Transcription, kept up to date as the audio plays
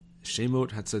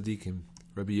Shemot Hatzaddikim,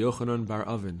 Rabbi Yochanan bar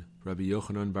Avin, Rabbi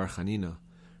Yochanan bar Chanina,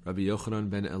 Rabbi Yochanan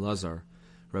ben Elazar,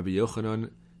 Rabbi Yochanan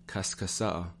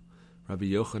Kaskasa'a, Rabbi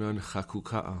Yochanan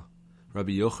Chakuka'a,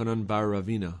 Rabbi Yochanan bar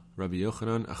Ravina, Rabbi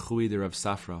Yochanan Achui de Rav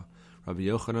Safra, Rabbi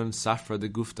Yochanan Safra de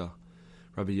Gufta,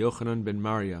 Rabbi Yochanan ben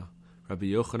Maria, Rabbi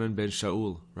Yochanan ben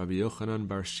Shaul, Rabbi Yochanan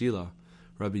bar Shila,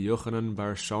 Rabbi Yochanan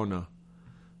bar Shona,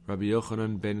 Rabbi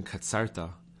Yochanan ben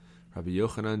Katzarta, Rabbi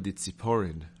Yochanan di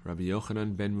Tziporin, Rabbi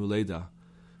Yochanan ben Muleda,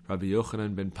 Rabbi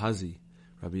Yochanan ben Pazi,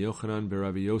 Rabbi Yochanan ben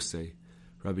Rabbi Yosei,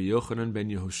 Rabbi Yochanan ben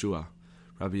Yehoshua,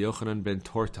 Rabbi Yochanan ben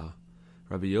Torta,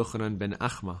 Rabbi Yochanan ben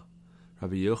Achma,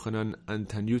 Rabbi Yochanan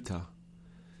Antanyuta,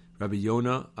 Rabbi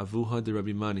Yona Avuha de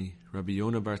Rabbi Mani, Rabbi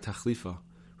Yona bar Tachlifa,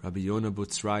 Rabbi Yona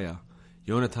Butzraya,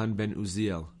 Yonatan ben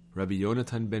Uziel, Rabbi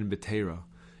Yonatan ben Betera,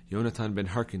 Yonatan ben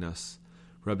Harkinas,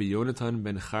 Rabbi Yonatan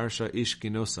ben Charsha ish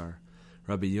Ginosar,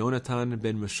 Rabbi Yonatan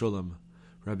ben Meshulam,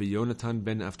 Rabbi Yonatan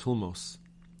ben Avtulmos,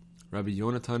 Rabbi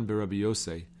Yonatan ben Rabbi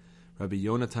Yosei, Rabbi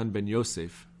Yonatan ben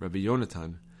Yosef, Rabbi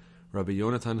Yonatan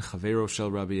Chavero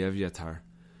shel Rabbi Evyatar,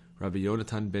 Rabbi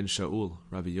Yonatan ben Shaul,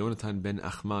 Rabbi Yonatan ben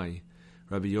Achmai,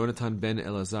 Rabbi Yonatan ben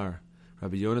Elazar,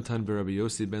 Rabbi Yonatan ben Rabbi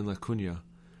Yossi ben Lakunya,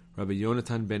 Rabbi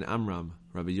Yonatan ben Amram,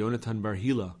 Rabbi Yonatan bar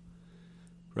Hila,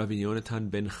 Rabbi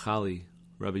Yonatan ben Chali,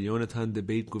 Rabbi Yonatan de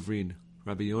Beit Guvrin,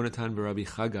 Rabbi Yonatan ben Rabbi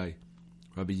Chagai,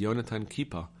 Rabbi Yonatan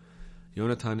Kipa,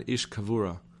 Yonatan ish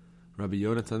Kavura, Rabbi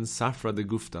Yonatan Safra de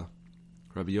Gufta,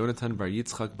 Rabbi Yonatan bar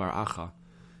Yitzchak bar Acha,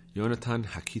 Yonatan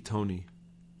Hakitoni,